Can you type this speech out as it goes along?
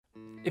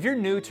If you're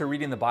new to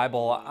reading the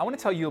Bible, I want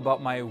to tell you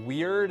about my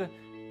weird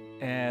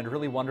and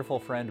really wonderful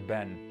friend,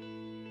 Ben.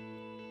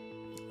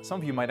 Some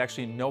of you might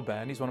actually know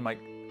Ben. He's one of my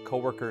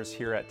coworkers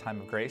here at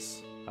Time of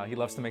Grace. He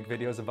loves to make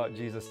videos about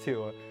Jesus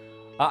too.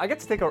 I got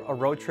to take a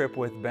road trip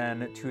with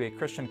Ben to a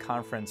Christian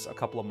conference a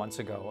couple of months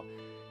ago.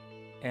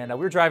 And we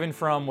were driving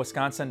from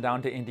Wisconsin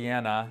down to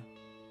Indiana.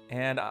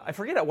 And I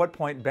forget at what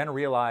point Ben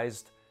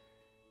realized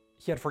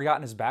he had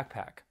forgotten his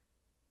backpack.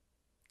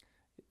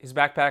 His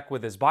backpack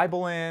with his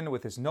Bible in,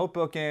 with his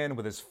notebook in,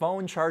 with his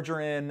phone charger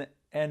in,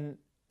 and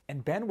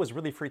Ben was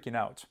really freaking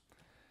out.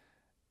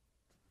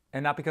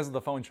 And not because of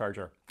the phone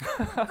charger.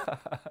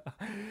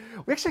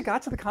 We actually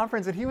got to the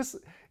conference and he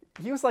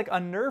was like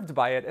unnerved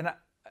by it, and I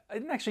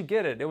didn't actually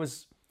get it. It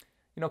was,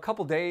 a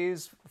couple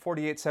days,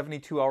 48,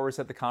 72 hours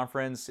at the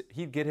conference,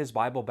 he'd get his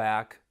Bible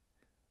back,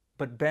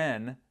 but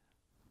Ben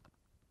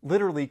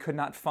literally could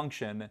not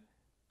function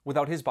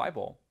without his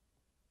Bible.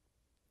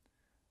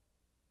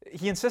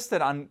 He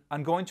insisted on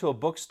going to a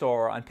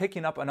bookstore, on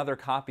picking up another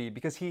copy,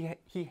 because he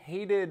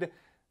hated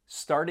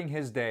starting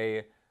his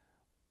day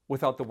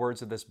without the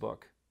words of this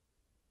book.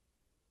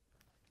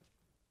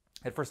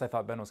 At first I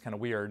thought Ben was kind of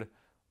weird,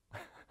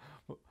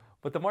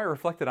 but the more I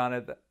reflected on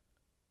it,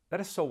 that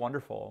is so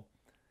wonderful.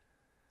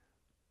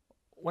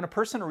 When a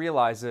person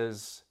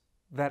realizes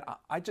that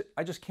I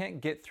just can't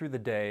get through the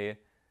day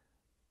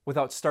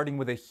without starting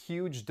with a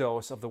huge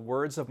dose of the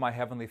words of my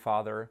Heavenly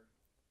Father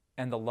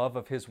and the love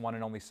of His one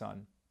and only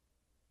Son.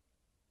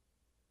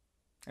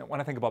 And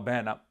when I think about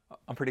Ben,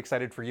 I'm pretty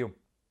excited for you.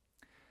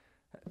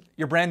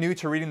 You're brand new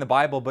to reading the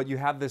Bible, but you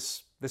have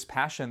this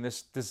passion,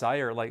 this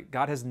desire, like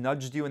God has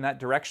nudged you in that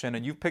direction,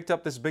 and you've picked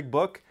up this big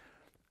book,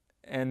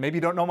 and maybe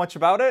you don't know much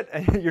about it,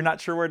 and you're not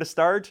sure where to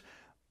start,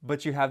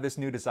 but you have this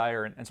new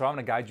desire, and so I'm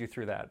going to guide you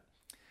through that.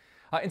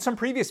 In some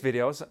previous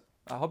videos,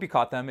 I hope you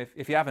caught them.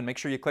 If you haven't, make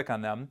sure you click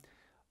on them.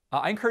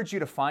 I encourage you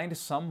to find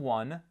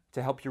someone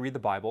to help you read the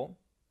Bible,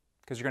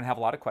 because you're going to have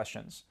a lot of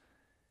questions.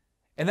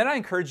 And then I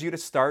encourage you to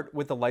start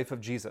with the life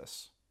of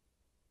Jesus,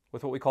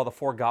 with what we call the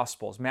four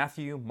Gospels: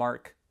 Matthew,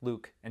 Mark,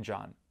 Luke, and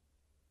John.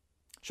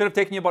 Should have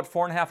taken you about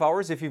 4.5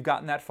 hours if you've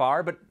gotten that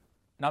far, but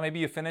now maybe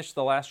you finished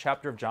the last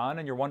chapter of John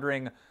and you're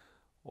wondering,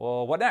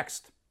 well, what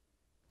next?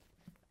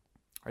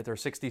 Right, there are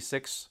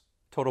 66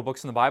 total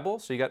books in the Bible,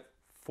 so you got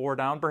 4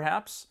 down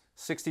perhaps,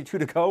 62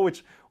 to go.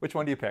 Which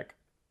one do you pick?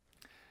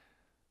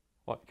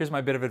 Well, here's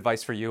my bit of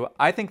advice for you.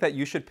 I think that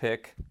you should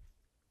pick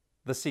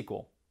the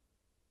sequel.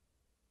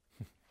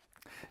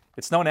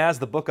 It's known as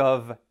the Book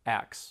of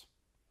Acts.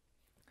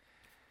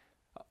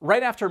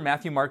 Right after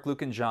Matthew, Mark,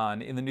 Luke, and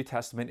John in the New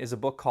Testament is a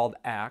book called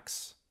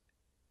Acts,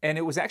 and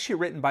it was actually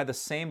written by the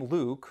same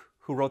Luke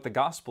who wrote the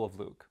Gospel of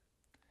Luke.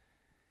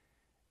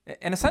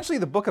 And essentially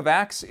the Book of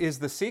Acts is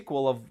the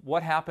sequel of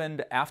what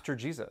happened after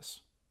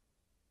Jesus.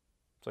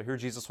 So here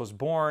Jesus was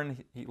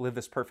born, he lived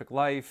this perfect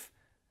life,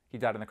 he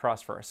died on the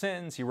cross for our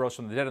sins, he rose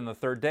from the dead on the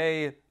third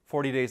day,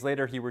 40 days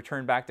later he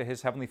returned back to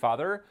his Heavenly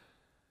Father.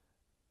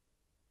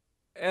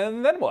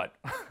 And then what?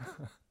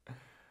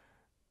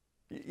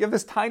 You have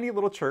this tiny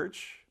little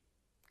church,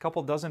 a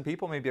couple dozen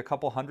people, maybe a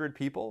couple hundred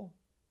people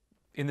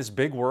in this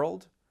big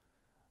world.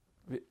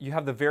 You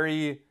have the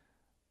very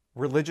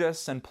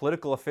religious and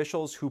political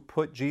officials who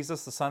put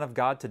Jesus, the Son of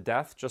God, to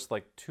death just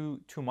like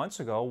two months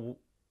ago.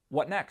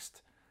 What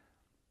next?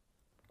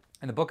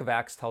 And the Book of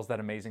Acts tells that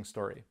amazing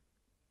story.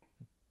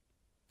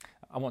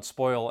 I won't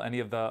spoil any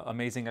of the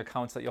amazing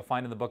accounts that you'll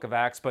find in the Book of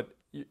Acts, but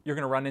you're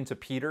going to run into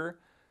Peter,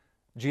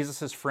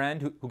 Jesus'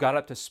 friend, who got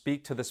up to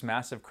speak to this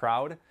massive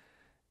crowd.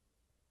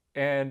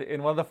 And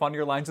in one of the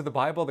funnier lines of the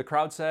Bible, the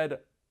crowd said,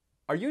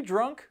 "Are you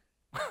drunk?"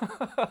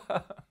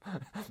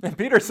 And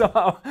Peter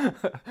somehow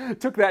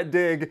took that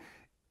dig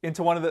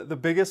into one of the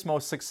biggest,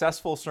 most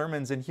successful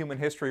sermons in human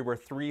history, where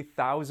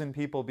 3,000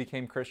 people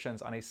became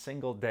Christians on a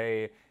single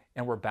day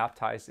and were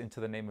baptized into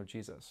the name of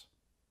Jesus.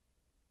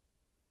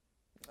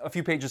 A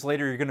few pages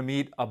later, you're going to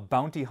meet a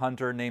bounty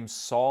hunter named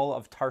Saul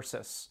of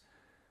Tarsus,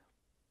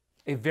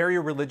 a very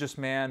religious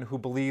man who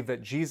believed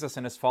that Jesus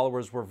and his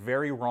followers were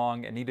very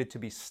wrong and needed to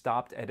be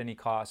stopped at any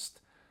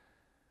cost.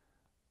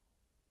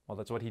 Well,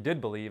 that's what he did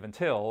believe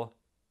until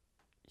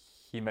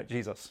he met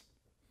Jesus.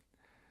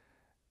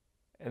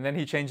 And then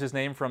he changed his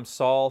name from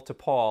Saul to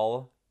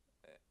Paul.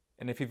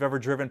 And if you've ever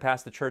driven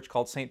past the church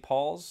called St.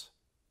 Paul's,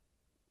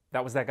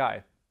 that was that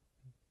guy.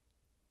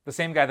 The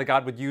same guy that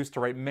God would use to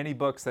write many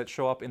books that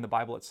show up in the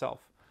Bible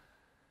itself.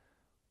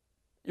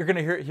 You're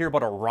going to hear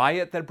about a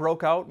riot that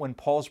broke out when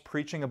Paul's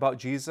preaching about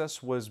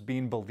Jesus was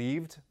being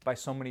believed by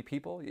so many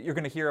people. You're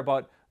going to hear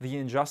about the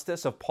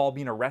injustice of Paul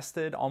being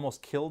arrested,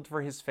 almost killed for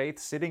his faith,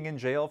 sitting in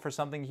jail for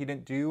something he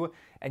didn't do,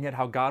 and yet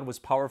how God was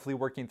powerfully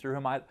working through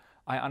him. I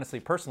honestly,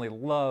 personally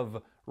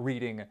love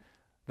reading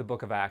the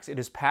Book of Acts. It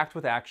is packed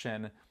with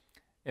action,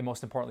 and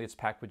most importantly, it's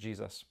packed with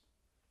Jesus.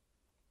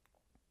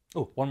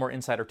 Oh, one more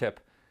insider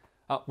tip.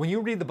 When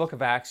you read the Book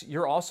of Acts,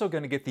 you're also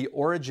going to get the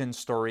origin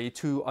story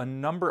to a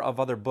number of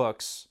other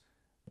books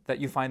that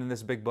you find in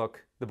this big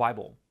book, the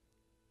Bible.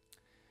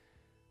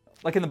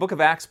 Like in the Book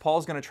of Acts,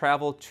 Paul's going to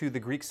travel to the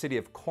Greek city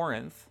of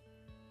Corinth,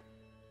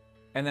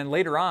 And then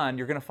later on,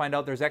 you're going to find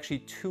out there's actually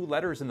 2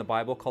 letters in the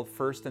Bible called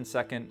 1st and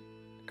 2nd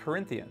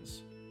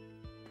Corinthians,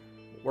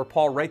 where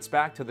Paul writes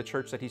back to the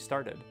church that he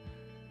started.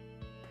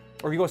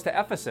 Or he goes to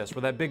Ephesus,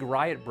 where that big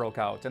riot broke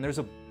out, and there's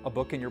a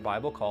book in your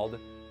Bible called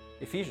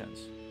Ephesians.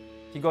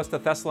 He goes to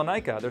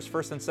Thessalonica, there's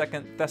 1st and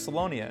 2nd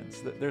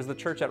Thessalonians. There's the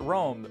church at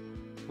Rome.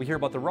 We hear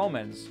about the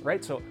Romans,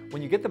 right? So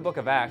when you get the book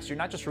of Acts, you're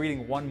not just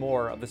reading one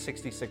more of the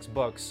 66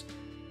 books,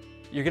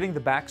 you're getting the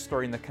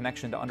backstory and the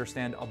connection to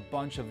understand a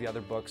bunch of the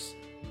other books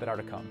that are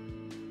to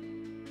come.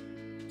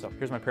 So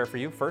here's my prayer for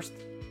you. First,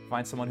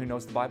 find someone who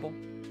knows the Bible.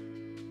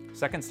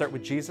 Second, start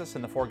with Jesus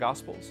and the 4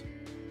 Gospels.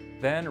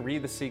 Then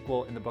read the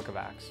sequel in the book of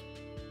Acts.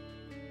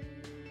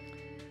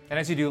 And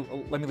as you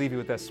do, let me leave you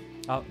with this.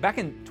 Back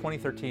in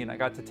 2013, I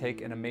got to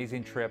take an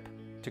amazing trip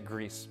to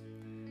Greece.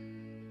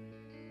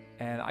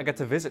 And I got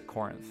to visit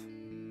Corinth.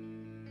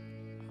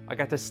 I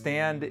got to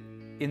stand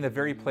in the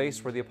very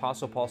place where the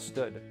Apostle Paul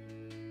stood.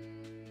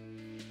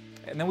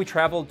 And then we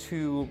traveled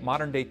to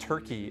modern-day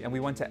Turkey, and we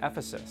went to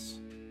Ephesus.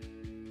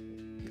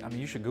 I mean,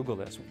 you should Google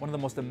this. One of the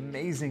most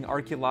amazing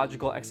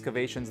archaeological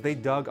excavations. They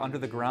dug under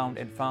the ground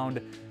and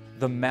found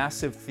the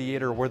massive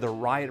theater where the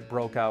riot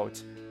broke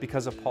out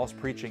because of Paul's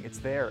preaching. It's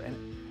there.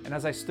 And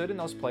as I stood in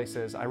those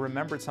places, I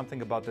remembered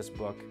something about this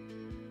book.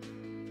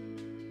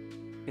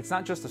 It's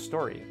not just a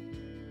story.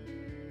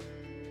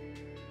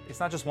 It's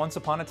not just once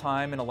upon a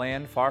time in a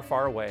land far,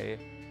 far away.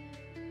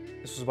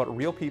 This was about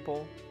real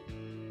people,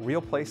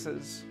 real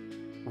places,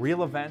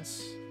 real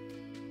events,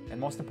 and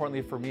most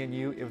importantly for me and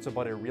you, it was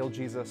about a real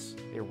Jesus,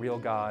 a real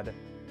God,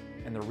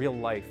 and the real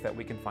life that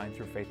we can find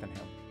through faith in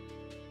Him.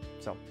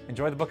 So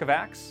enjoy the book of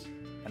Acts,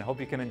 and I hope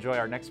you can enjoy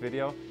our next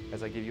video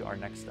as I give you our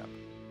next step.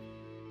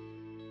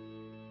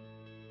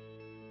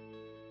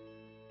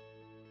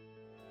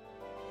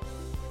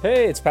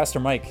 Hey, it's Pastor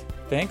Mike.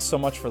 Thanks so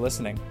much for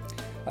listening.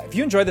 If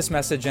you enjoy this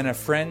message and have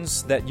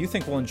friends that you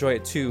think will enjoy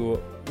it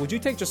too, would you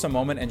take just a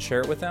moment and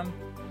share it with them?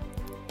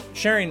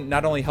 Sharing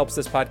not only helps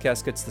this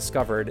podcast gets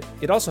discovered,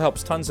 it also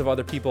helps tons of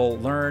other people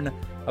learn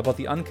about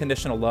the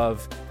unconditional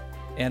love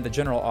and the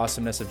general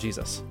awesomeness of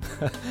Jesus.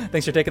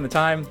 Thanks for taking the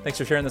time. Thanks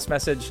for sharing this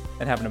message,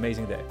 and have an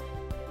amazing day.